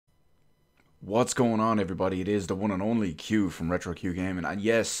What's going on, everybody? It is the one and only Q from Retro Q Gaming, and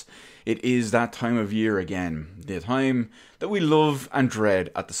yes, it is that time of year again. The time that we love and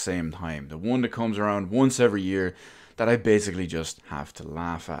dread at the same time. The one that comes around once every year that I basically just have to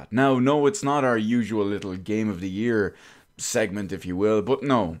laugh at. Now, no, it's not our usual little Game of the Year segment, if you will, but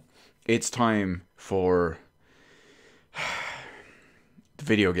no, it's time for the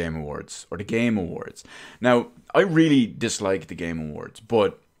Video Game Awards, or the Game Awards. Now, I really dislike the Game Awards,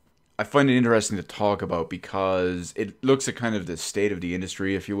 but I find it interesting to talk about because it looks at kind of the state of the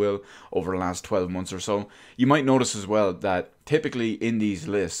industry, if you will, over the last 12 months or so. You might notice as well that typically in these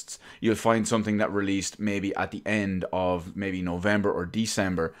lists, you'll find something that released maybe at the end of maybe November or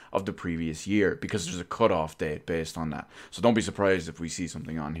December of the previous year, because there's a cutoff date based on that. So don't be surprised if we see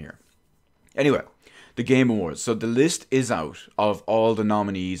something on here. Anyway, the Game Awards. So the list is out of all the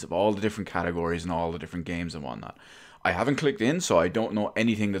nominees of all the different categories and all the different games and whatnot. I haven't clicked in, so I don't know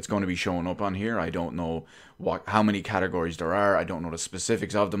anything that's going to be showing up on here. I don't know how many categories there are. I don't know the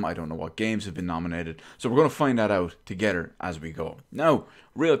specifics of them. I don't know what games have been nominated. So we're going to find that out together as we go. Now,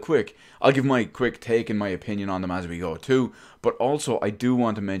 real quick, I'll give my quick take and my opinion on them as we go too. But also, I do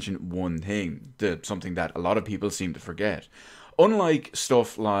want to mention one thing, something that a lot of people seem to forget. Unlike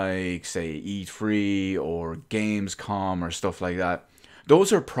stuff like, say, E3 or Gamescom or stuff like that,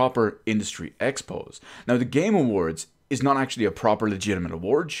 those are proper industry expos. Now, the Game Awards is not actually a proper legitimate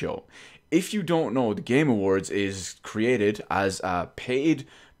award show. If you don't know, the Game Awards is created as a paid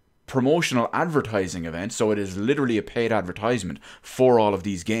promotional advertising event, so it is literally a paid advertisement for all of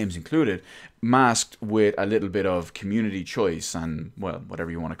these games included, masked with a little bit of community choice and, well,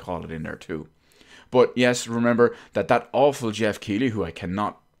 whatever you want to call it in there too. But yes, remember that awful Geoff Keighly, who I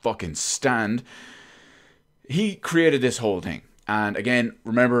cannot fucking stand, he created this whole thing. And again,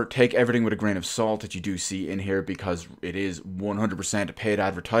 remember, take everything with a grain of salt that you do see in here, because it is 100% a paid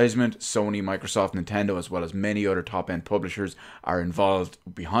advertisement. Sony, Microsoft, Nintendo, as well as many other top-end publishers are involved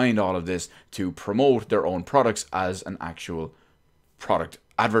behind all of this to promote their own products as an actual product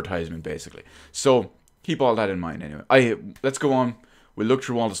advertisement, basically. So keep all that in mind anyway. Let's go on. We'll look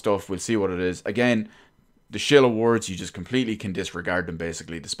through all the stuff. We'll see what it is. Again, the Shill Awards, you just completely can disregard them,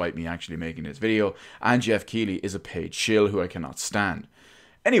 basically, despite me actually making this video. And Geoff Keighly is a paid shill who I cannot stand.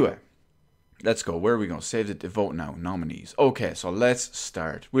 Anyway, let's go. Where are we going? Save it to vote now. Nominees. Okay, so let's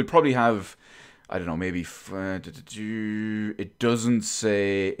start. We'll probably have, I don't know, maybe... It doesn't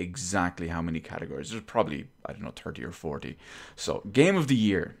say exactly how many categories. There's probably, I don't know, 30 or 40. So, Game of the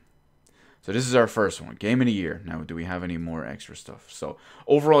Year. So this is our first one, Game of the Year. Now, do we have any more extra stuff? So,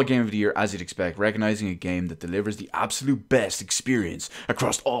 overall Game of the Year, as you'd expect, recognizing a game that delivers the absolute best experience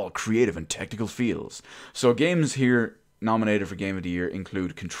across all creative and technical fields. So, games here nominated for Game of the Year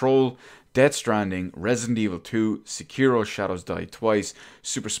include Control, Death Stranding, Resident Evil 2, Sekiro: Shadows Die Twice,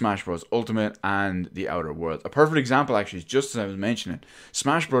 Super Smash Bros. Ultimate, and The Outer Worlds. A perfect example, actually, is just as I was mentioning,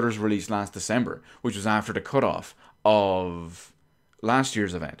 Smash Bros. Released last December, which was after the cutoff of last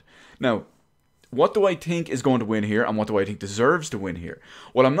year's event. Now, what do I think is going to win here, and what do I think deserves to win here?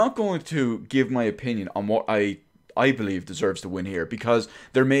 Well, I'm not going to give my opinion on what I believe deserves to win here, because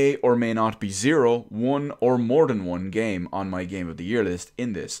there may or may not be 0, 1, or more than one game on my Game of the Year list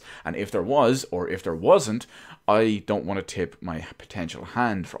in this. And if there was, or if there wasn't, I don't want to tip my potential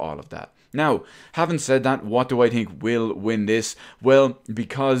hand for all of that. Now, having said that, what do I think will win this? Well,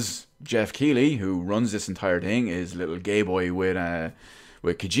 because Geoff Keighly, who runs this entire thing, is a little gay boy with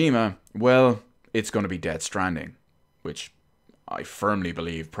Kojima, well, it's going to be Death Stranding, which I firmly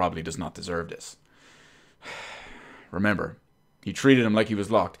believe probably does not deserve this. Remember, he treated him like he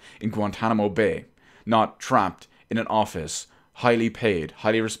was locked in Guantanamo Bay, not trapped in an office, highly paid,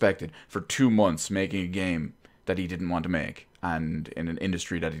 highly respected, for 2 months making a game that he didn't want to make, and in an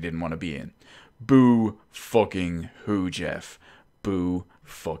industry that he didn't want to be in. Boo fucking who, Jeff? Boo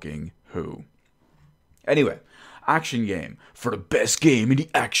fucking who? Anyway, action game. For the best game in the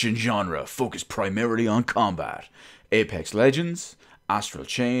action genre, focused primarily on combat. Apex Legends, Astral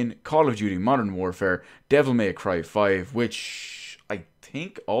Chain, Call of Duty Modern Warfare, Devil May Cry 5, which I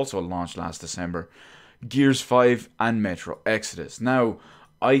think also launched last December, Gears 5, and Metro Exodus. Now,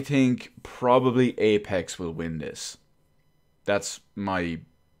 I think probably Apex will win this. That's my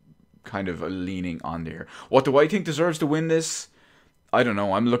kind of a leaning on there. What do I think deserves to win this? I don't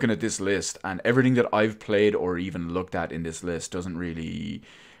know. I'm looking at this list, and everything that I've played or even looked at in this list doesn't really...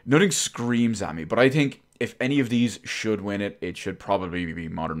 Nothing screams at me, but I think if any of these should win it, it should probably be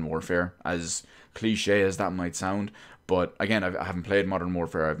Modern Warfare, as cliche as that might sound. But again, I haven't played Modern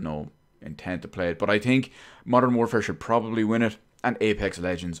Warfare. I have no intent to play it, but I think Modern Warfare should probably win it, and Apex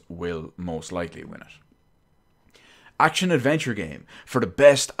Legends will most likely win it. Action-adventure game for the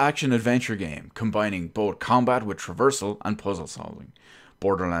best action-adventure game, combining both combat with traversal and puzzle solving.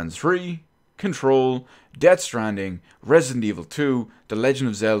 Borderlands 3, Control, Death Stranding, Resident Evil 2, The Legend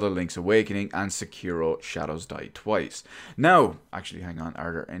of Zelda Link's Awakening, and Sekiro Shadows Die Twice. Now, actually, hang on,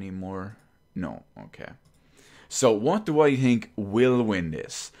 are there any more? No, okay. So, what do I think will win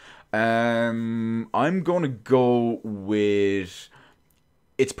this? I'm going to go with...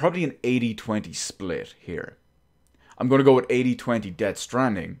 It's probably an 80-20 split here. I'm going to go with 80-20 Death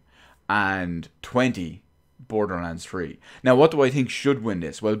Stranding and 20 Borderlands 3. Now, what do I think should win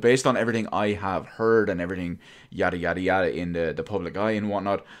this? Well, based on everything I have heard and everything yada yada yada in the public eye and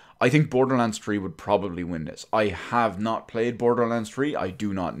whatnot, I think Borderlands 3 would probably win this. I have not played Borderlands 3. I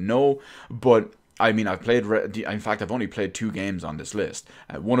do not know. But, I mean, I've played... In fact, I've only played 2 games on this list.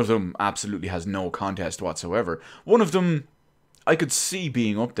 One of them absolutely has no contest whatsoever. One of them I could see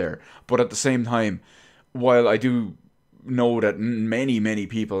being up there. But at the same time, while I do know that many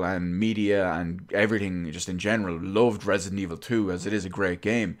people and media and everything just in general loved Resident Evil 2 as it is a great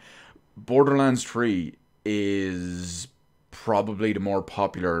game, Borderlands 3 is probably the more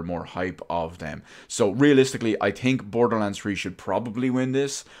popular, more hype of them. So realistically, I think Borderlands 3 should probably win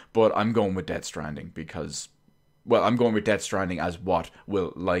this, but I'm going with Death Stranding because... Well, I'm going with Death Stranding as what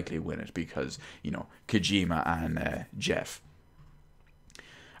will likely win it because, you know, Kojima and Geoff.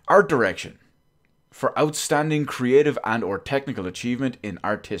 Art direction. For outstanding creative and or technical achievement in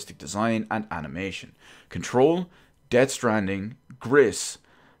artistic design and animation. Control, Death Stranding, Gris,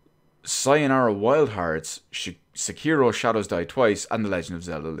 Sayonara Wild Hearts, Sekiro Shadows Die Twice, and The Legend of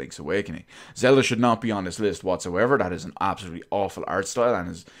Zelda Link's Awakening. Zelda should not be on this list whatsoever. That is an absolutely awful art style and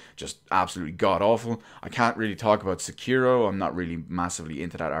is just absolutely god-awful. I can't really talk about Sekiro. I'm not really massively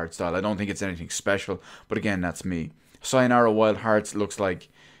into that art style. I don't think it's anything special, but again, that's me. Sayonara Wild Hearts looks like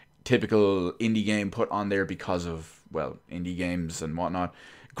typical indie game put on there because of, well, indie games and whatnot.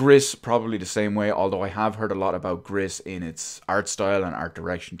 Gris, probably the same way, although I have heard a lot about Gris in its art style and art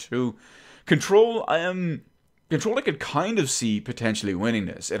direction too. Control, I could kind of see potentially winning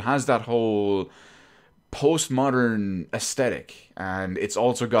this. It has that whole postmodern aesthetic, and it's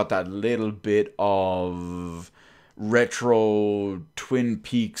also got that little bit of retro Twin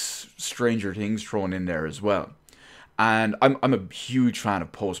Peaks Stranger Things thrown in there as well. And I'm a huge fan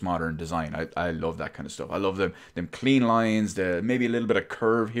of postmodern design. I love that kind of stuff. I love them clean lines, maybe a little bit of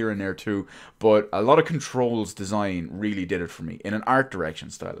curve here and there too. But a lot of Control's design really did it for me, in an art direction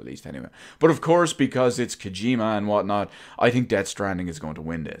style at least anyway. But of course, because it's Kojima and whatnot, I think Death Stranding is going to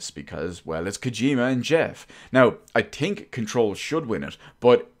win this because, well, it's Kojima and Geoff. Now, I think Control should win it,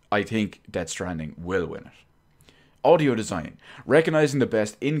 but I think Death Stranding will win it. Audio design. Recognizing the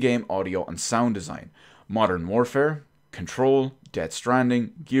best in-game audio and sound design. Modern Warfare, Control, Death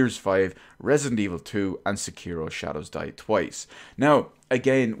Stranding, Gears 5, Resident Evil 2, and Sekiro Shadows Die Twice. Now,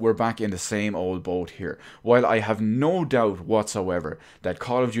 again, we're back in the same old boat here. While I have no doubt whatsoever that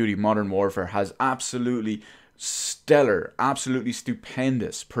Call of Duty Modern Warfare has absolutely stellar, absolutely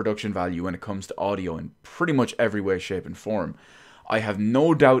stupendous production value when it comes to audio in pretty much every way, shape, and form, I have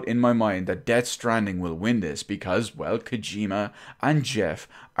no doubt in my mind that Death Stranding will win this because, well, Kojima and Geoff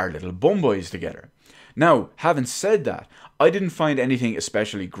are little bumboys together. Now, having said that, I didn't find anything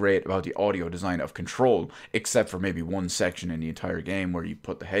especially great about the audio design of Control, except for maybe one section in the entire game where you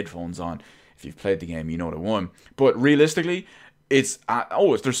put the headphones on. If you've played the game, you know the one. But realistically, there's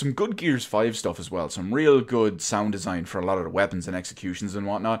some good Gears 5 stuff as well. Some real good sound design for a lot of the weapons and executions and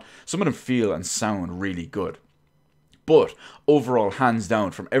whatnot. Some of them feel and sound really good. But overall, hands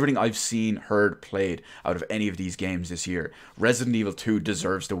down, from everything I've seen, heard, played out of any of these games this year, Resident Evil 2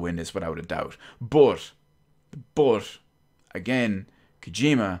 deserves to win this without a doubt. But, again,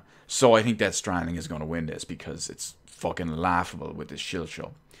 Kojima, so I think Death Stranding is going to win this because it's fucking laughable with this shill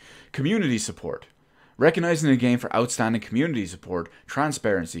show. Community support. Recognizing the game for outstanding community support,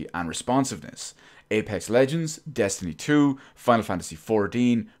 transparency, and responsiveness. Apex Legends, Destiny 2, Final Fantasy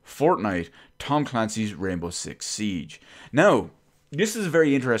XIV, Fortnite, Tom Clancy's Rainbow Six Siege. Now, this is a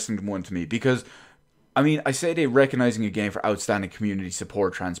very interesting one to me because, I mean, I say they're recognizing a game for outstanding community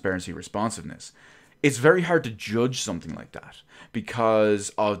support, transparency, responsiveness. It's very hard to judge something like that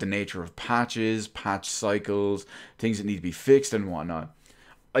because of the nature of patches, patch cycles, things that need to be fixed and whatnot.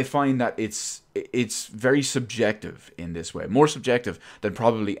 I find that it's very subjective in this way. More subjective than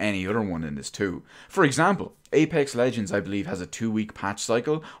probably any other one in this too. For example, Apex Legends, I believe, has a 2-week patch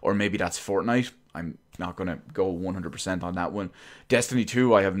cycle, or maybe that's Fortnite. I'm not going to go 100% on that one. Destiny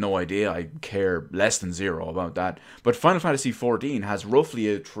 2, I have no idea. I care less than zero about that. But Final Fantasy XIV has roughly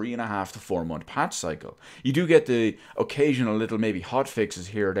a 3.5 to 4 month patch cycle. You do get the occasional little maybe hot fixes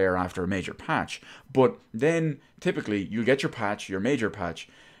here or there after a major patch. But then typically you'll get your patch, your major patch.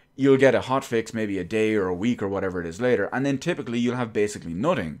 You'll get a hot fix maybe a day or a week or whatever it is later. And then typically you'll have basically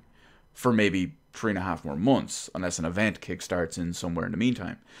nothing for maybe 3.5 more months, unless an event kickstarts in somewhere in the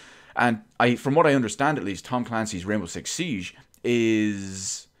meantime. And from what I understand at least, Tom Clancy's Rainbow Six Siege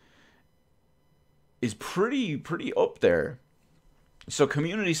is pretty up there. So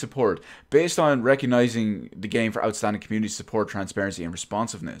community support, based on recognizing the game for outstanding community support, transparency, and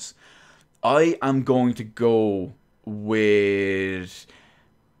responsiveness, I am going to go with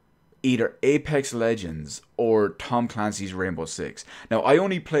either Apex Legends or Tom Clancy's Rainbow Six. Now, I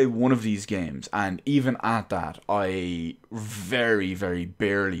only play one of these games, and even at that, I very, very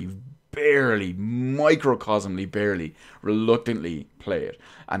barely, microcosmically barely, reluctantly play it.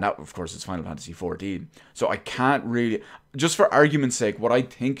 And that, of course, is Final Fantasy XIV. So I can't really, just for argument's sake, what I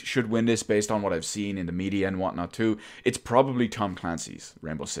think should win this based on what I've seen in the media and whatnot too, it's probably Tom Clancy's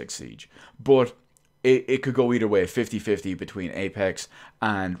Rainbow Six Siege. But it could go either way, 50-50 between Apex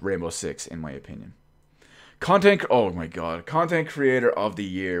and Rainbow Six, in my opinion. Oh my god, Content Creator of the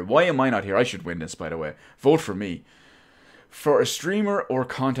Year. Why am I not here? I should win this, by the way. Vote for me. For a streamer or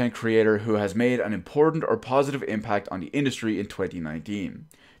content creator who has made an important or positive impact on the industry in 2019.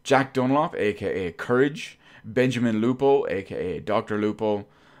 Jack Dunlop, aka Courage. Benjamin Lupo, aka Dr. Lupo.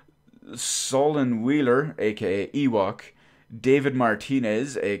 Solon Wheeler, aka Ewok. David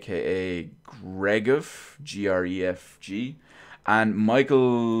Martinez, aka Gregov, Grefg, and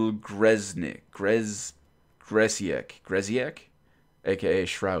Michael Gresiek, aka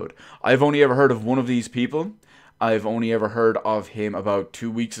Shroud. I've only ever heard of one of these people. I've only ever heard of him about 2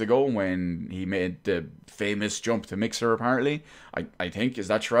 weeks ago when he made the famous jump to Mixer, apparently. I think, is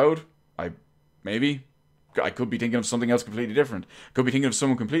that Shroud? Maybe? I could be thinking of something else completely different. Could be thinking of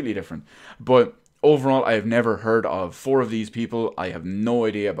someone completely different. But overall, I have never heard of 4 of these people. I have no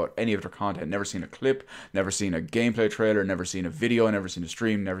idea about any of their content. Never seen a clip, never seen a gameplay trailer, never seen a video, never seen a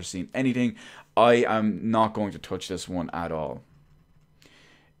stream, never seen anything. I am not going to touch this one at all.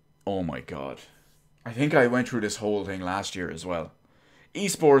 Oh my god. I think I went through this whole thing last year as well.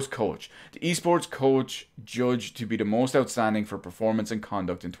 Esports Coach. The Esports Coach judged to be the most outstanding for performance and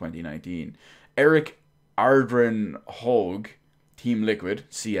conduct in 2019. Eric Ardren Hogue, Team Liquid,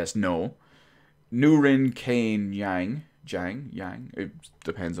 CS No. Nurin Kane Yang, it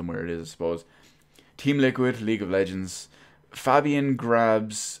depends on where it is, I suppose. Team Liquid, League of Legends. Fabian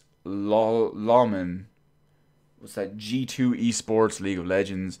Grabs Lawman, what's that? G2 Esports, League of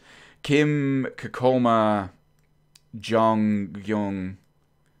Legends. Kim Kakoma Jong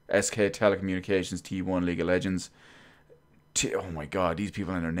SK Telecommunications, T1, League of Legends. Oh my god, these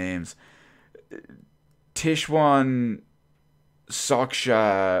people and their names. Tishwan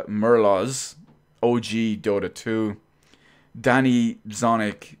Soksha Merloz, OG Dota 2. Danny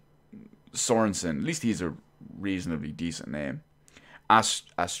Zonic Sorensen, at least he's a reasonably decent name.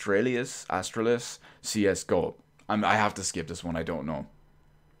 Astralis, CSGO. I have to skip this one, I don't know.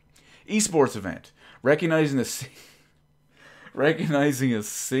 Esports event. Recognizing a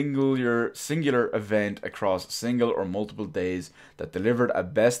singular event across single or multiple days that delivered a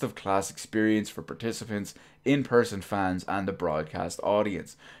best-of-class experience for participants, in-person fans, and the broadcast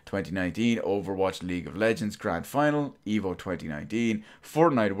audience. 2019 Overwatch League of Legends Grand Final, EVO 2019,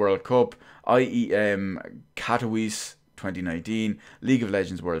 Fortnite World Cup, IEM Katowice 2019, League of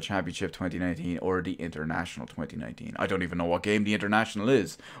Legends World Championship 2019, or the International 2019. I don't even know what game the International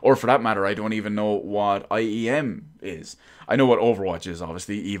is. Or for that matter, I don't even know what IEM is. I know what Overwatch is,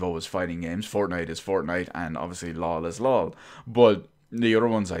 obviously. EVO is fighting games. Fortnite is Fortnite. And obviously LoL is LoL. But the other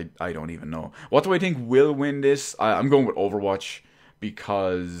ones, I don't even know. What do I think will win this? I'm going with Overwatch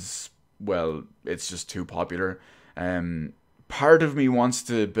because, well, it's just too popular. Part of me wants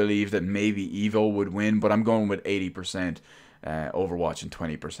to believe that maybe EVO would win, but I'm going with 80% Overwatch and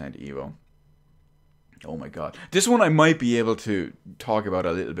 20% EVO. Oh my god. This one I might be able to talk about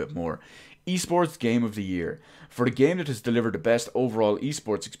a little bit more. Esports Game of the Year. For the game that has delivered the best overall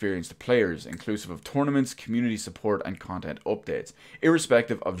esports experience to players, inclusive of tournaments, community support, and content updates,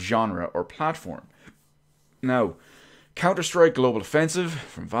 irrespective of genre or platform. Now, Counter-Strike Global Offensive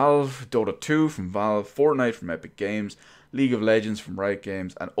from Valve, Dota 2 from Valve, Fortnite from Epic Games, League of Legends from Riot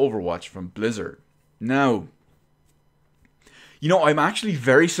Games, and Overwatch from Blizzard. Now, you know, I'm actually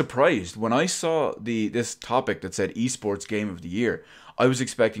very surprised. When I saw this topic that said Esports Game of the Year, I was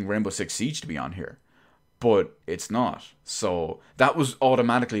expecting Rainbow Six Siege to be on here. but it's not. So that was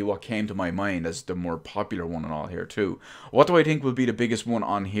automatically what came to my mind as the more popular one and all here too. What do I think will be the biggest one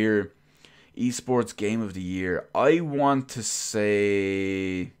on here? Esports Game of the Year. I want to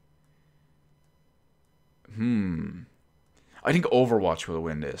say... I think Overwatch will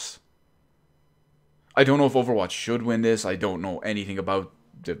win this. I don't know if Overwatch should win this. I don't know anything about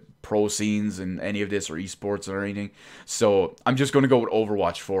the pro scenes in any of this or esports or anything. So I'm just going to go with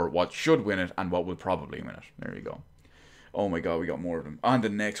Overwatch for what should win it and what will probably win it. There you go. Oh my god, we got more of them. On the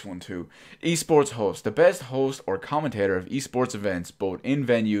next one too. Esports host. The best host or commentator of esports events, both in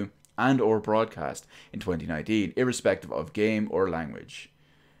venue and or broadcast in 2019, irrespective of game or language.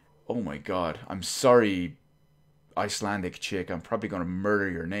 Oh my god. I'm sorry, Icelandic chick. I'm probably going to murder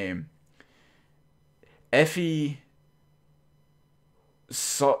your name. Effie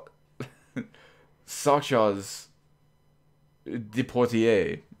Sochas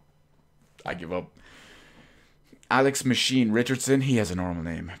Deportier. I give up. Alex Machine Richardson, he has a normal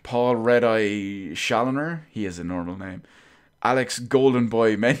name. Paul Redeye Challoner, he has a normal name. Alex Golden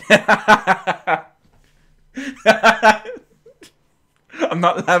Boy Men. I'm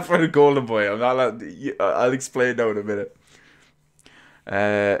not laughing at Golden Boy. I'm not laughing. I'll explain now in a minute.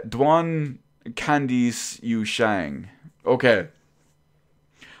 Duan Candice Yu Shang. Okay.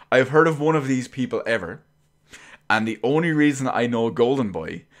 I've heard of one of these people ever, and the only reason I know Golden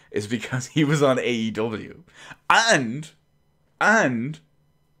Boy is because he was on AEW, and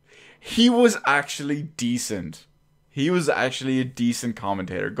he was actually decent. He was actually a decent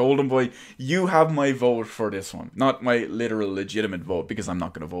commentator. Golden Boy, you have my vote for this one. Not my literal legitimate vote, because I'm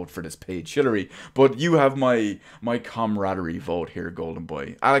not going to vote for this paid shillery, but you have my camaraderie vote here, Golden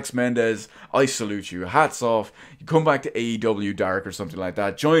Boy. Alex Mendez, I salute you. Hats off. You come back to AEW Dark or something like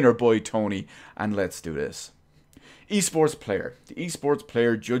that. Join our boy Tony, and let's do this. Esports player. The esports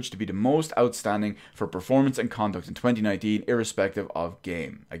player judged to be the most outstanding for performance and conduct in 2019, irrespective of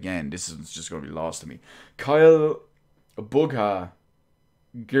game. Again, this is just going to be lost to me. Kyle Bugha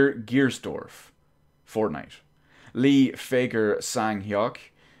Giersdorf, Fortnite. Lee Faker Sang Hyuk,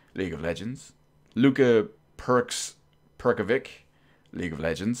 League of Legends. Luka Perkovic, League of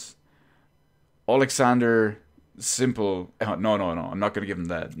Legends. Alexander Simple. No. I'm not going to give him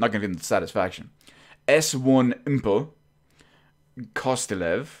that. I'm not going to give him the satisfaction. S1 Impel,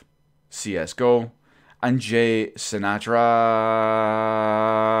 Kostilev, CSGO, and Jay Sinatra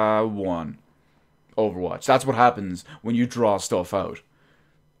 1, Overwatch. That's what happens when you draw stuff out.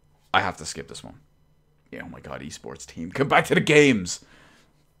 I have to skip this one. Yeah, oh my god, esports team. Come back to the games!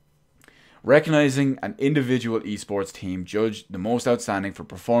 Recognizing an individual esports team judged the most outstanding for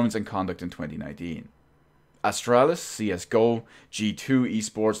performance and conduct in 2019. Astralis, CSGO, G2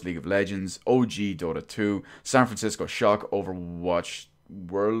 Esports, League of Legends, OG Dota 2, San Francisco Shock, Overwatch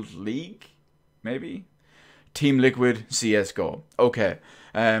World League, maybe? Team Liquid, CSGO. Okay,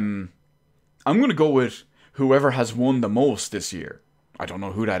 I'm going to go with whoever has won the most this year. I don't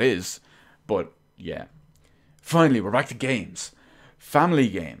know who that is, but yeah. Finally, we're back to games. Family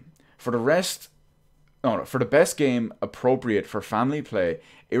game. For the best game appropriate for family play,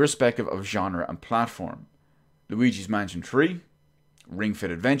 irrespective of genre and platform. Luigi's Mansion 3, Ring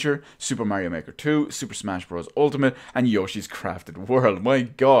Fit Adventure, Super Mario Maker 2, Super Smash Bros. Ultimate, and Yoshi's Crafted World. My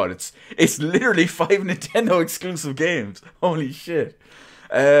god, it's literally 5 Nintendo exclusive games. Holy shit.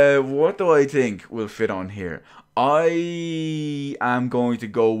 What do I think will fit on here? I am going to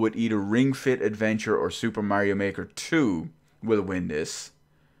go with either Ring Fit Adventure or Super Mario Maker 2 will win this.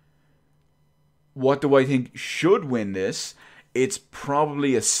 What do I think should win this? It's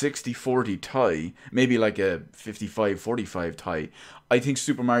probably a 60-40 tie, maybe like a 55-45 tie. I think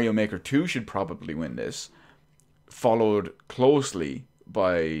Super Mario Maker 2 should probably win this, followed closely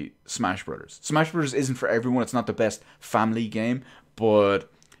by Smash Brothers. Smash Brothers isn't for everyone. It's not the best family game,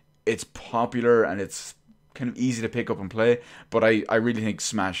 but it's popular and it's kind of easy to pick up and play. But I really think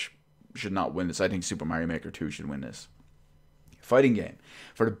Smash should not win this. I think Super Mario Maker 2 should win this. Fighting game.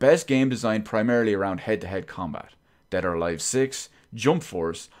 For the best game designed primarily around head-to-head combat. Dead or Alive 6, Jump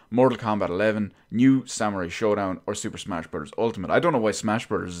Force, Mortal Kombat 11, New Samurai Showdown, or Super Smash Bros. Ultimate. I don't know why Smash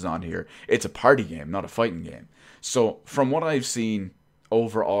Bros. Is on here. It's a party game, not a fighting game. So, from what I've seen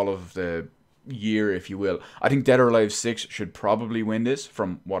over all of the year, if you will, I think Dead or Alive 6 should probably win this,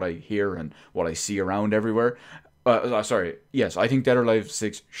 from what I hear and what I see around everywhere. Yes, I think Dead or Alive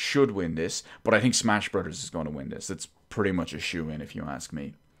 6 should win this, but I think Smash Bros. Is going to win this. It's pretty much a shoo-in, if you ask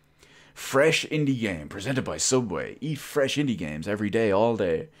me. Fresh indie game presented by Subway. Eat fresh indie games every day, all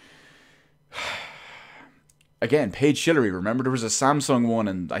day. Again, paid shillery. Remember, there was a Samsung one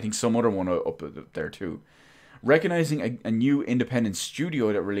and I think some other one up there too. recognizing a new independent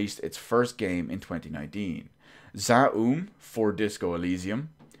studio that released its first game in 2019. Zaum for Disco Elysium,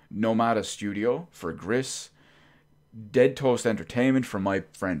 Nomada Studio for Gris, Dead Toast Entertainment for my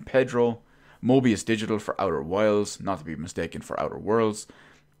friend Pedro, Mobius Digital for Outer Wilds, not to be mistaken for Outer Worlds,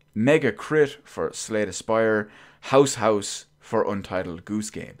 Mega Crit for Slay the Spire, House for Untitled Goose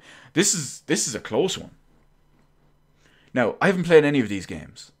Game. This is a close one. Now, I haven't played any of these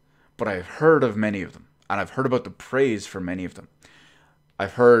games, but I've heard of many of them, and I've heard about the praise for many of them.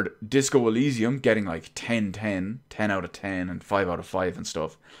 I've heard Disco Elysium getting like 10 out of 10, and 5 out of 5 and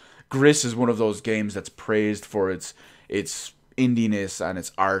stuff. Gris is one of those games that's praised for its indiness and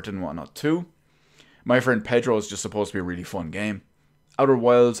its art and whatnot too. My friend Pedro is just supposed to be a really fun game. Outer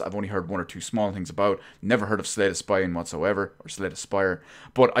Wilds, I've only heard 1 or 2 small things about. Never heard of Slay the Spire whatsoever, or Slay the Spire.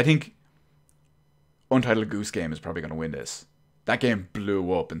 But I think Untitled Goose Game is probably going to win this. That game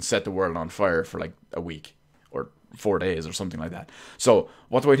blew up and set the world on fire for like a week or 4 days or something like that. So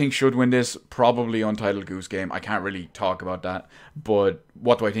what do I think should win this? Probably Untitled Goose Game. I can't really talk about that. But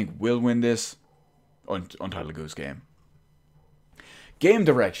what do I think will win this? Untitled Goose Game. Game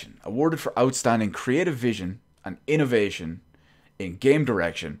Direction, awarded for outstanding creative vision and innovation in game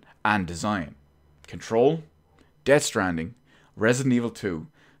direction and design. Control, Death Stranding, Resident Evil 2,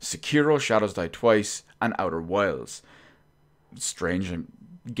 Sekiro Shadows Die Twice, and Outer Wilds. Strange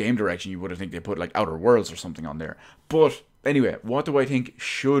game direction, you would have think they put like Outer Worlds or something on there. But anyway, what do I think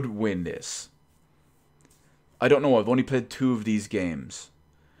should win this? I don't know, I've only played 2 of these games.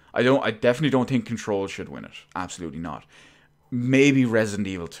 I definitely don't think Control should win it. Absolutely not. Maybe Resident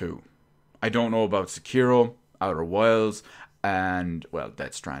Evil 2. I don't know about Sekiro, Outer Wilds, and, well,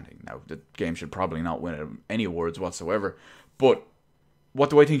 Death Stranding. Now, the game should probably not win any awards whatsoever. But what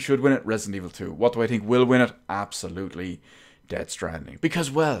do I think should win it? Resident Evil 2. What do I think will win it? Absolutely Death Stranding.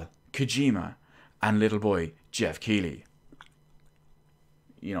 Because, well, Kojima and little boy Geoff Keighly.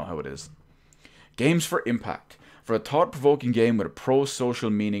 You know how it is. Games for Impact. For a thought-provoking game with a pro-social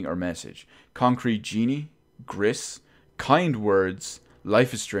meaning or message. Concrete Genie, Gris, Kind Words,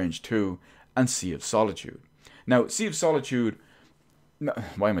 Life is Strange 2, and Sea of Solitude. Now, Sea of Solitude... No,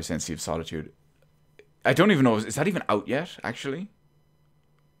 why am I saying Sea of Solitude? I don't even know. Is that even out yet, actually?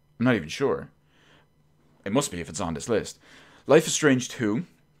 I'm not even sure. It must be if it's on this list. Life is Strange 2.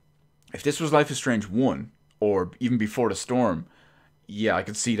 If this was Life is Strange 1, or even Before the Storm, yeah, I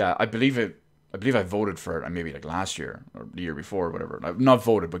could see that. I believe I voted for it, maybe like last year, or the year before, or whatever. I've not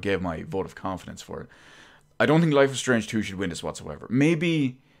voted, but gave my vote of confidence for it. I don't think Life is Strange 2 should win this whatsoever.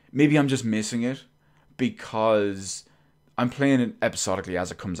 Maybe I'm just missing it, because I'm playing it episodically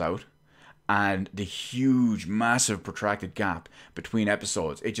as it comes out. And the huge, massive, protracted gap between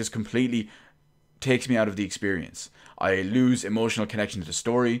episodes, it just completely takes me out of the experience. I lose emotional connection to the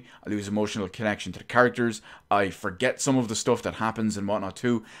story. I lose emotional connection to the characters. I forget some of the stuff that happens and whatnot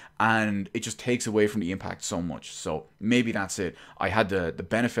too. And it just takes away from the impact so much. So maybe that's it. I had the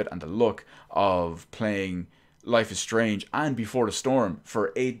benefit and the luck of playing Life is Strange and Before the Storm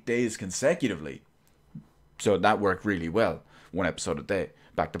for 8 days consecutively. So that worked really well. 1 episode a day.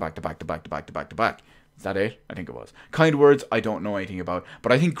 Back to back to back to back to back to back to back. Is that it? I think it was. Kind Words, I don't know anything about,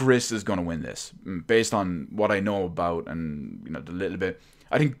 but I think Gris is going to win this. Based on what I know about and, you know, the little bit.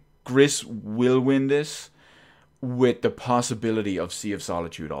 I think Gris will win this with the possibility of Sea of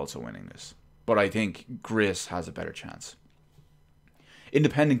Solitude also winning this. But I think Gris has a better chance.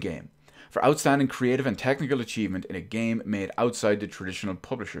 Independent game. For outstanding creative and technical achievement in a game made outside the traditional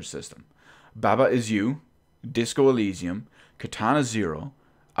publisher system. Baba Is You, Disco Elysium, Katana Zero,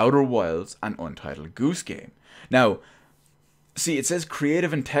 Outer Wilds, and Untitled Goose Game. Now, see, it says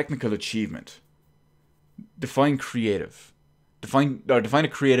creative and technical achievement. Define creative. Define a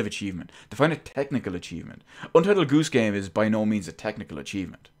creative achievement. Define a technical achievement. Untitled Goose Game is by no means a technical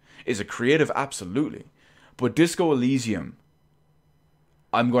achievement. Is it creative? Absolutely. But Disco Elysium,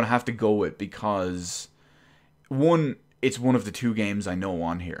 I'm going to have to go with, because, one, it's one of the 2 games I know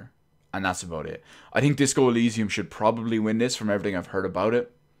on here. And that's about it. I think Disco Elysium should probably win this from everything I've heard about it.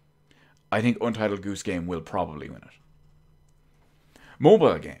 I think Untitled Goose Game will probably win it.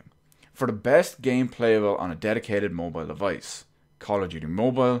 Mobile game. For the best game playable on a dedicated mobile device. Call of Duty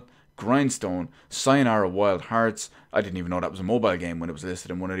Mobile, Grindstone, Sayonara Wild Hearts. I didn't even know that was a mobile game when it was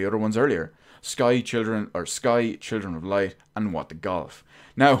listed in one of the other ones earlier. Sky, Children of Light, and What the Golf.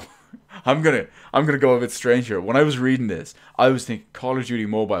 Now, I'm gonna go a bit strange here. When I was reading this, I was thinking Call of Duty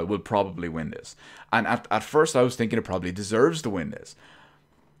Mobile will probably win this. And at first I was thinking it probably deserves to win this.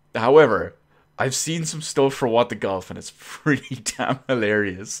 However, I've seen some stuff for What the Golf and it's pretty damn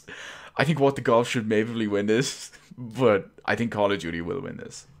hilarious. I think What the Golf should maybe win this, but I think Call of Duty will win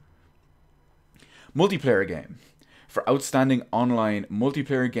this. Multiplayer game. For outstanding online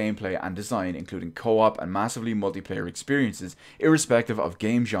multiplayer gameplay and design, including co-op and massively multiplayer experiences, irrespective of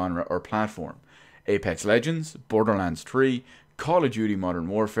game genre or platform. Apex Legends, Borderlands 3, Call of Duty Modern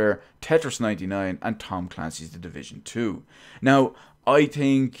Warfare, Tetris 99, and Tom Clancy's The Division 2. Now, I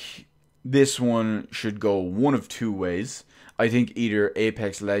think this one should go one of two ways. I think either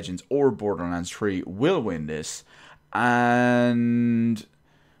Apex Legends or Borderlands 3 will win this, and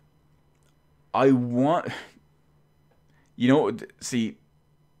I want... You know, see,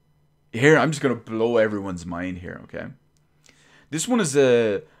 here, I'm just going to blow everyone's mind here, okay? This one is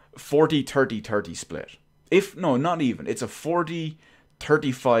a 40-30-30 split. No, not even. It's a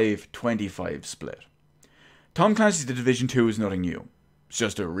 40-35-25 split. Tom Clancy's The Division 2 is nothing new. It's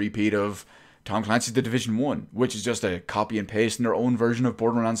just a repeat of Tom Clancy's The Division 1, which is just a copy and paste in their own version of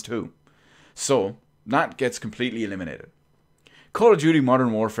Borderlands 2. So, that gets completely eliminated. Call of Duty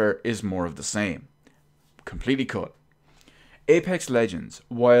Modern Warfare is more of the same. Completely cut. Apex Legends,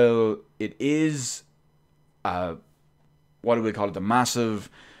 while it is, what do we call it, the massive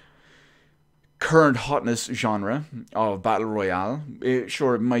current hotness genre of Battle Royale,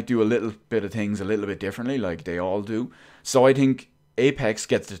 it might do a little bit of things a little bit differently, like they all do. So I think Apex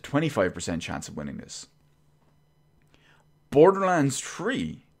gets the 25% chance of winning this. Borderlands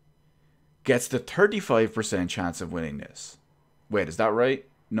 3 gets the 35% chance of winning this. Wait, is that right,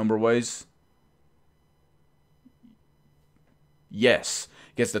 number-wise? Yes,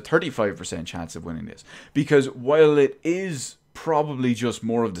 gets the 35% chance of winning this. Because while it is probably just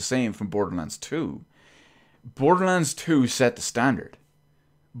more of the same from Borderlands 2, Borderlands 2 set the standard.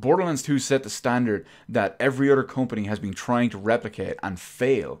 Borderlands 2 set the standard that every other company has been trying to replicate and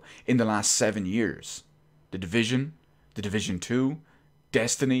fail in the last 7 years. The Division 2,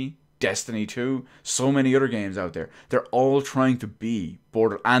 Destiny 2, so many other games out there. They're all trying to be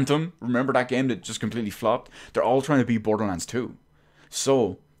Anthem, remember that game that just completely flopped? They're all trying to be Borderlands 2.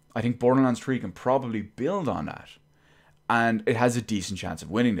 So, I think Borderlands 3 can probably build on that. And it has a decent chance of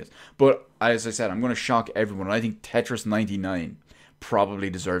winning this. But, as I said, I'm going to shock everyone. I think Tetris 99 probably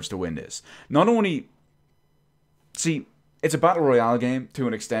deserves to win this. Not only... See, it's a Battle Royale game, to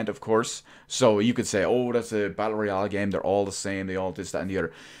an extent, of course. So, you could say, oh, that's a Battle Royale game. They're all the same. They all this, that, and the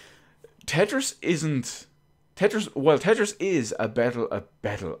other. Tetris isn't... Tetris is a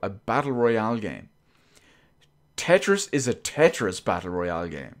Battle Royale game. Tetris is a Tetris Battle Royale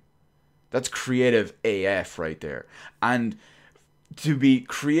game. That's creative AF right there. And to be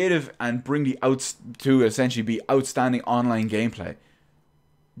creative and bring to essentially be outstanding online gameplay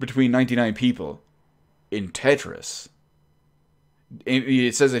between 99 people in Tetris.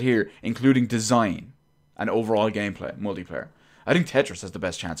 It says it here, including design and overall gameplay, multiplayer. I think Tetris has the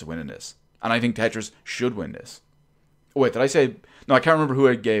best chance of winning this. And I think Tetris should win this. Oh, wait, did I say... No, I can't remember who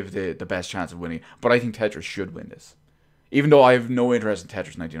I gave the best chance of winning, but I think Tetris should win this. Even though I have no interest in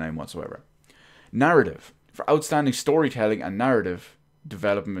Tetris 99 whatsoever. Narrative. For outstanding storytelling and narrative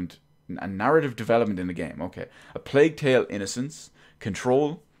development in the game. Okay. A Plague Tale: Innocence,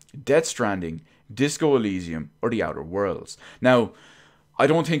 Control, Death Stranding, Disco Elysium, or The Outer Worlds. Now, I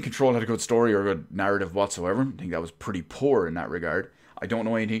don't think Control had a good story or a good narrative whatsoever. I think that was pretty poor in that regard. I don't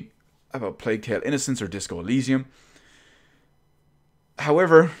know anything about Plague Tale: Innocence or Disco Elysium.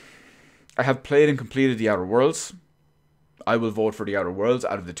 However, I have played and completed The Outer Worlds. I will vote for The Outer Worlds.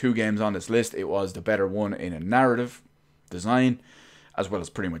 Out of the two games on this list, it was the better one in a narrative design, as well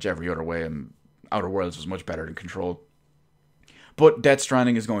as pretty much every other way, and Outer Worlds was much better than Control. But Death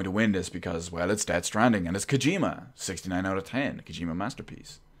Stranding is going to win this because, well, it's Death Stranding, and it's Kojima. 69 out of 10. Kojima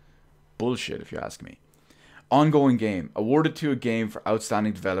masterpiece. Bullshit, if you ask me. Ongoing game. Awarded to a game for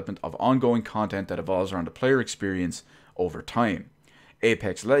outstanding development of ongoing content that evolves around the player experience over time.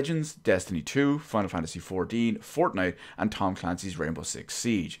 Apex Legends, Destiny 2, Final Fantasy XIV, Fortnite, and Tom Clancy's Rainbow Six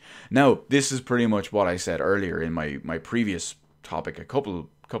Siege. Now, this is pretty much what I said earlier in my previous topic a couple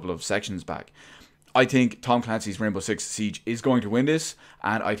of sections back. I think Tom Clancy's Rainbow Six Siege is going to win this,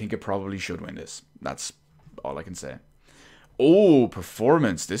 and I think it probably should win this. That's all I can say. Oh,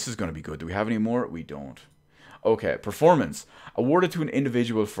 performance. This is going to be good. Do we have any more? We don't. Okay, performance. Awarded to an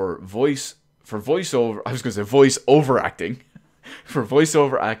individual for voiceover acting. For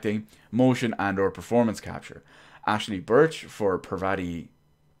voiceover acting, motion, and or performance capture. Ashley Birch for Parvati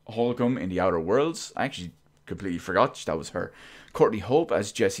Holcomb in The Outer Worlds. I actually completely forgot that was her. Courtney Hope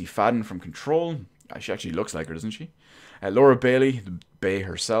as Jessie Fadden from Control. She actually looks like her, doesn't she? Laura Bailey, Bay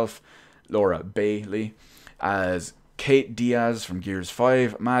herself. Laura Bailey as Kate Diaz from Gears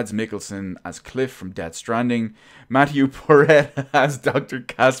 5. Mads Mikkelsen as Cliff from Death Stranding. Matthew Porret as Dr.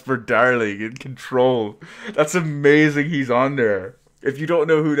 Casper Darling in Control. That's amazing he's on there. If you don't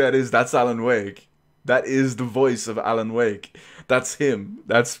know who that is, that's Alan Wake. That is the voice of Alan Wake. That's him.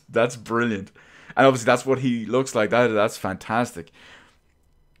 That's brilliant. And obviously that's what he looks like. That's fantastic.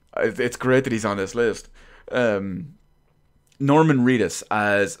 It's great that he's on this list. Norman Reedus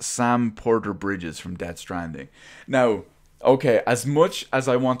as Sam Porter Bridges from Death Stranding. Now, okay, as much as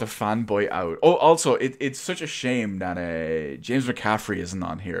I want to fanboy out. Oh, also, it's such a shame that James McCaffrey isn't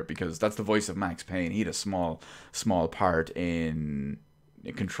on here, because that's the voice of Max Payne. He had a small part in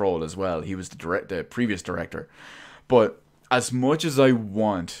Control as well. He was the previous director. But as much as I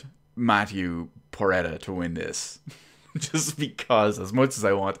want Matthew Porretta to win this, just because, as much as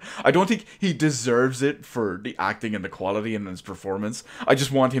I want, I don't think he deserves it for the acting and the quality and his performance. I just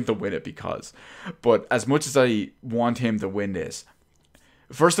want him to win it because. But as much as I want him to win this,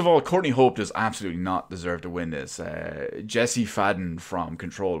 first of all, Courtney Hope does absolutely not deserve to win this. Jesse Fadden from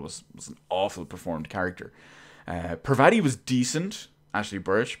Control was an awful performed character. Parvati was decent. Ashley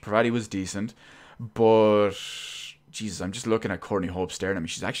Birch. Parvati was decent. But, Jesus, I'm just looking at Courtney Hope staring at me.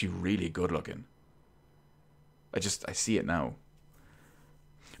 She's actually really good looking. I see it now.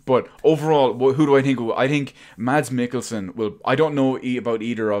 But overall, who do I think? I think Mads Mikkelsen will. I don't know about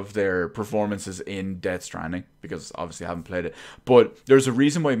either of their performances in Death Stranding, because obviously I haven't played it. But there's a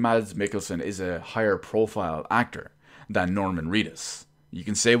reason why Mads Mikkelsen is a higher profile actor than Norman Reedus. You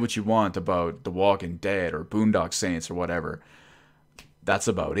can say what you want about The Walking Dead or Boondock Saints or whatever. That's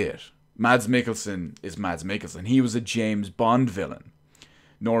about it. Mads Mikkelsen is Mads Mikkelsen. He was a James Bond villain.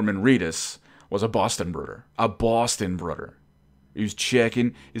 Norman Reedus was a Boston brother. A Boston brother. He was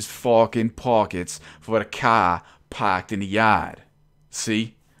checking his fucking pockets for a car parked in the yard.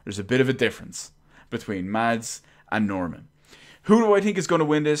 See? There's a bit of a difference between Mads and Norman. Who do I think is going to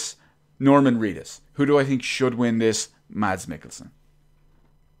win this? Norman Reedus. Who do I think should win this? Mads Mikkelsen.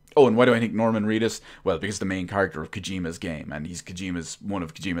 Oh, and why do I think Norman Reedus? Well, because the main character of Kojima's game, and he's one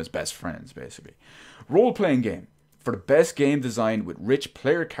of Kojima's best friends, basically. Role-playing game. For the best game design with rich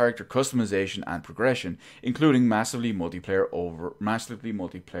player character customization and progression, including massively multiplayer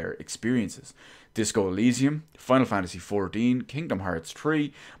experiences. Disco Elysium, Final Fantasy XIV, Kingdom Hearts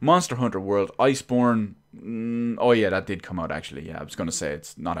 3, Monster Hunter World, Iceborne. Oh yeah, that did come out actually. Yeah, I was going to say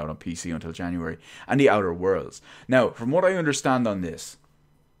it's not out on PC until January. And The Outer Worlds. Now, from what I understand on this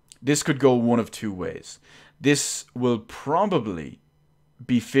could go one of two ways. This will probably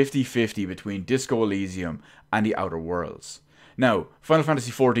be 50-50 between Disco Elysium and The Outer Worlds. Now, Final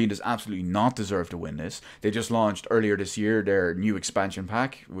Fantasy XIV does absolutely not deserve to win this. They just launched earlier this year their new expansion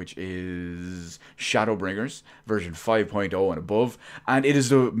pack, which is Shadowbringers, version 5.0 and above. And it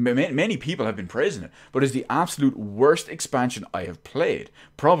is many people have been praising it, but it's the absolute worst expansion I have played.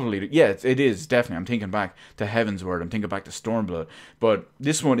 Probably, yeah, it is, definitely. I'm thinking back to Heavensward, I'm thinking back to Stormblood, but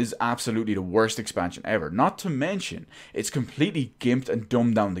this one is absolutely the worst expansion ever. Not to mention, it's completely gimped and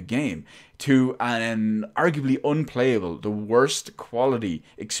dumbed down the game to an arguably unplayable, the worst quality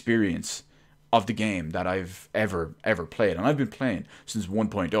experience of the game that I've ever played. And I've been playing since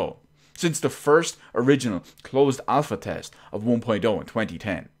 1.0. Since the first original closed alpha test of 1.0 in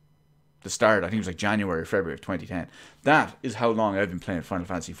 2010. The start, I think it was like January or February of 2010. That is how long I've been playing Final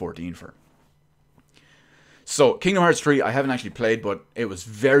Fantasy XIV for. So, Kingdom Hearts 3, I haven't actually played, but it was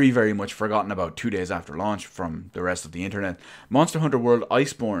very, very much forgotten about 2 days after launch from the rest of the internet. Monster Hunter World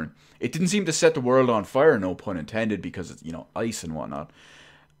Iceborne, it didn't seem to set the world on fire, no pun intended, because it's, ice and whatnot,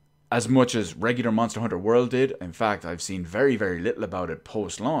 as much as regular Monster Hunter World did. In fact, I've seen very, very little about it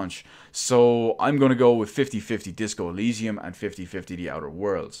post-launch, so I'm going to go with 50-50 Disco Elysium and 50-50 The Outer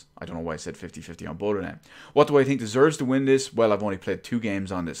Worlds. I don't know why I said 50-50 on both of them. What do I think deserves to win this? Well, I've only played 2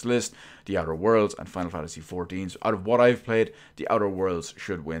 games on this list, The Outer Worlds and Final Fantasy XIV. So out of what I've played, The Outer Worlds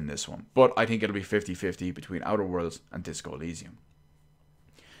should win this one. But I think it'll be 50-50 between Outer Worlds and Disco Elysium.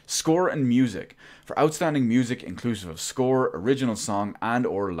 Score and music. For outstanding music inclusive of score, original song, and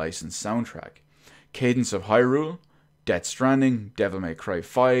or licensed soundtrack. Cadence of Hyrule, Death Stranding, Devil May Cry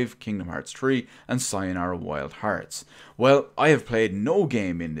 5, Kingdom Hearts 3, and Sayonara Wild Hearts. Well, I have played no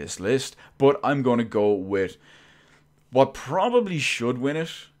game in this list, but I'm going to go with what probably should win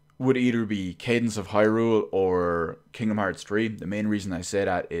it. Would either be Cadence of Hyrule or Kingdom Hearts 3. The main reason I say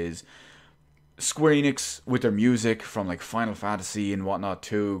that is Square Enix, with their music from like Final Fantasy and whatnot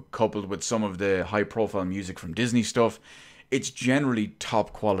too, coupled with some of the high profile music from Disney stuff, it's generally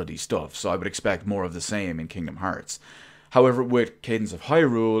top quality stuff, so I would expect more of the same in Kingdom Hearts. However, with Cadence of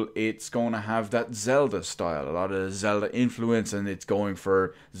Hyrule, it's going to have that Zelda style, a lot of Zelda influence, and it's going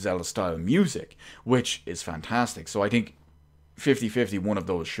for Zelda style music, which is fantastic. So I think 50-50, one of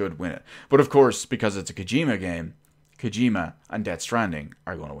those should win it. But of course, because it's a Kojima game, Kojima and Death Stranding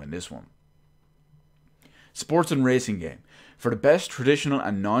are going to win this one. Sports and racing game. For the best traditional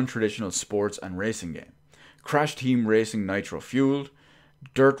and non-traditional sports and racing game, Crash Team Racing Nitro Fueled,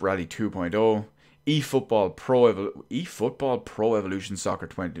 Dirt Rally 2.0, eFootball Pro Evolution Soccer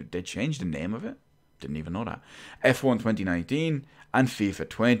 20. They changed the name of it? Didn't even know that. F1 2019 and FIFA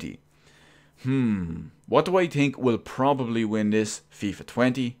 20. What do I think will probably win this? FIFA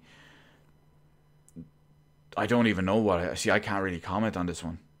 20. I don't even know I can't really comment on this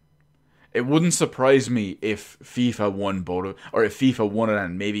one. It wouldn't surprise me if FIFA won both, or if FIFA won it,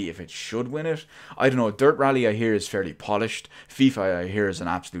 and maybe if it should win it. I don't know. Dirt Rally, I hear, is fairly polished. FIFA, I hear, is an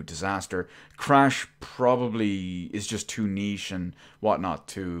absolute disaster. Crash probably is just too niche and whatnot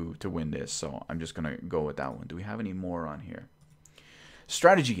to win this, so I'm just gonna go with that one. Do we have any more on here?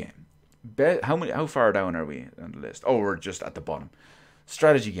 Strategy game. How far down are we on the list? Oh, we're just at the bottom.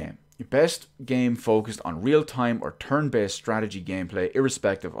 Strategy game. Best game focused on real-time or turn-based strategy gameplay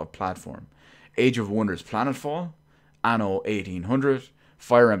irrespective of platform. Age of Wonders Planetfall, Anno 1800,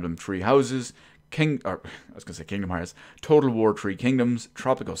 Fire Emblem Three Houses, Kingdom Hearts, Total War Three Kingdoms,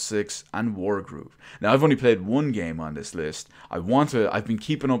 Tropico 6, and Wargroove. Now, I've only played one game on this list. I've been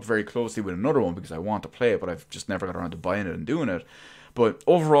keeping up very closely with another one because I want to play it, but I've just never got around to buying it and doing it. But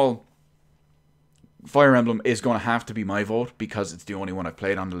overall, Fire Emblem is going to have to be my vote because it's the only one I've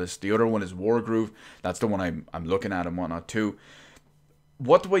played on the list. The other one is Wargroove. That's the one I'm looking at and whatnot too.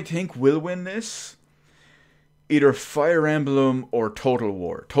 What do I think will win this? Either Fire Emblem or Total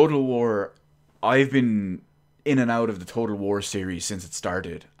War. Total War, I've been in and out of the Total War series since it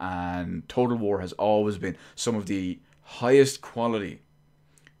started, and Total War has always been some of the highest quality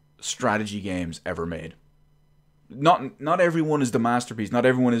strategy games ever made. Not everyone is the masterpiece. Not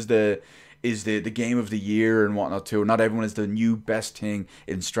everyone is the game of the year and whatnot too. Not everyone is the new best thing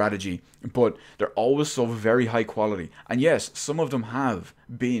in strategy, but they're always so very high quality. And yes, some of them have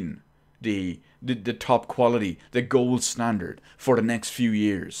been the top quality, the gold standard for the next few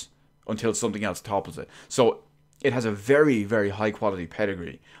years until something else topples it. So it has a very, very high quality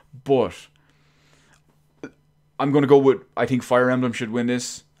pedigree. But I'm going to go with, I think Fire Emblem should win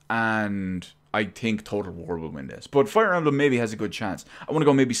this, and I think Total War will win this. But Fire Emblem maybe has a good chance. I want to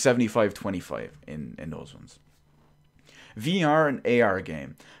go maybe 75-25 in those ones. VR and AR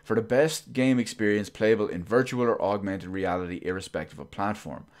game. For the best game experience playable in virtual or augmented reality irrespective of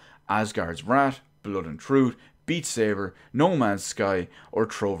platform. Asgard's Wrath, Blood and Truth, Beat Saber, No Man's Sky, or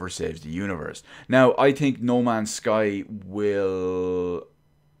Trover Saves the Universe. Now, I think No Man's Sky will...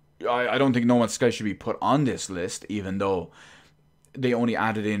 I don't think No Man's Sky should be put on this list, even though they only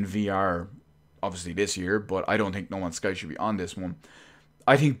added in VR obviously this year, but I don't think No Man's Sky should be on this one.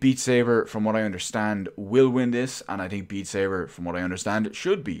 I think Beat Saber, from what I understand, will win this, and I think Beat Saber, from what I understand,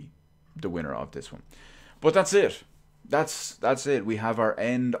 should be the winner of this one. But that's it. That's it. We have our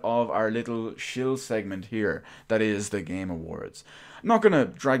end of our little shill segment here. That is the Game Awards. I'm not going to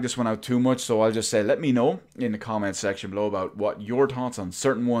drag this one out too much, so I'll just say let me know in the comments section below about what your thoughts on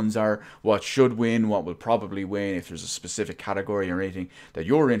certain ones are, what should win, what will probably win, if there's a specific category or anything that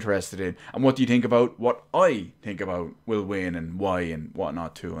you're interested in, and what do you think about what I think about will win and why and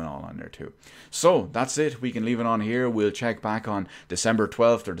whatnot too, and all on there too. So that's it. We can leave it on here. We'll check back on December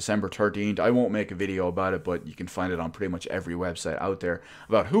 12th or December 13th. I won't make a video about it, but you can find it on pretty much every website out there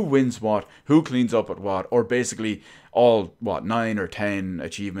about who wins what, who cleans up at what, or basically all, 9 or 10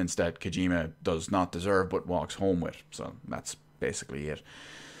 achievements that Kojima does not deserve but walks home with. So that's basically it.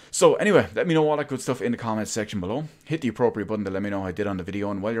 So anyway, let me know all that good stuff in the comments section below. Hit the appropriate button to let me know how I did on the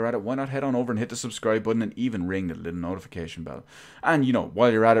video, and while you're at it, why not head on over and hit the subscribe button and even ring the little notification bell. And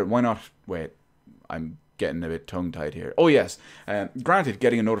while you're at it, why not... Wait, I'm getting a bit tongue-tied here. Oh yes, granted,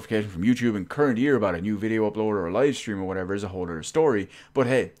 getting a notification from YouTube in current year about a new video upload or a live stream or whatever is a whole other story, but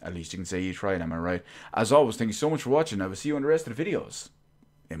hey, at least you can say you tried, am I right? As always, thank you so much for watching. I will see you on the rest of the videos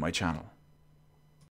in my channel.